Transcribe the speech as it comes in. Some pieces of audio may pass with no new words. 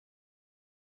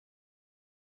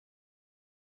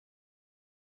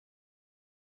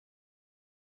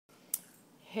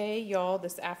Hey y'all,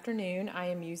 this afternoon I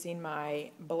am using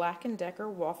my Black & Decker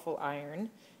waffle iron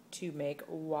to make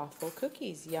waffle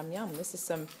cookies. Yum yum. This is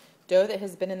some dough that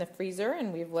has been in the freezer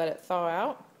and we've let it thaw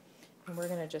out. And we're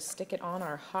going to just stick it on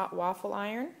our hot waffle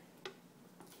iron.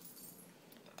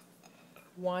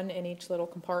 One in each little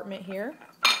compartment here.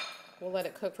 We'll let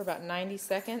it cook for about 90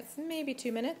 seconds, maybe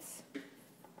 2 minutes.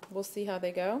 We'll see how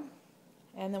they go.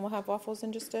 And then we'll have waffles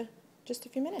in just a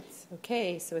few minutes.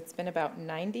 Okay, so it's been about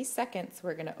 90 seconds.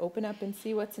 We're gonna open up and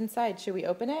see what's inside. Should we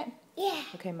open it? Yeah.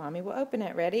 Okay, Mommy will open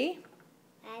it. Ready?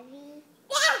 Ready?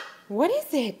 Yeah. What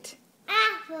is it?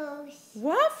 Waffles.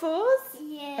 Waffles?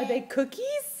 Yeah. Are they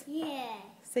cookies? Yeah.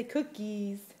 Say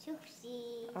cookies.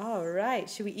 Cookies. All right,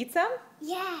 should we eat some?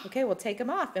 Yeah. Okay, we'll take them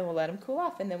off and we'll let them cool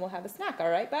off and then we'll have a snack. All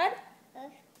right, bud?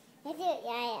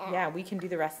 Yeah. We can do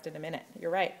the rest in a minute.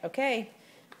 You're right. Okay.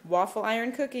 Waffle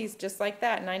iron cookies, just like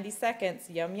that, 90 seconds.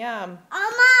 Yum, yum.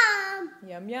 Oh, Mom.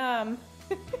 Yum, yum.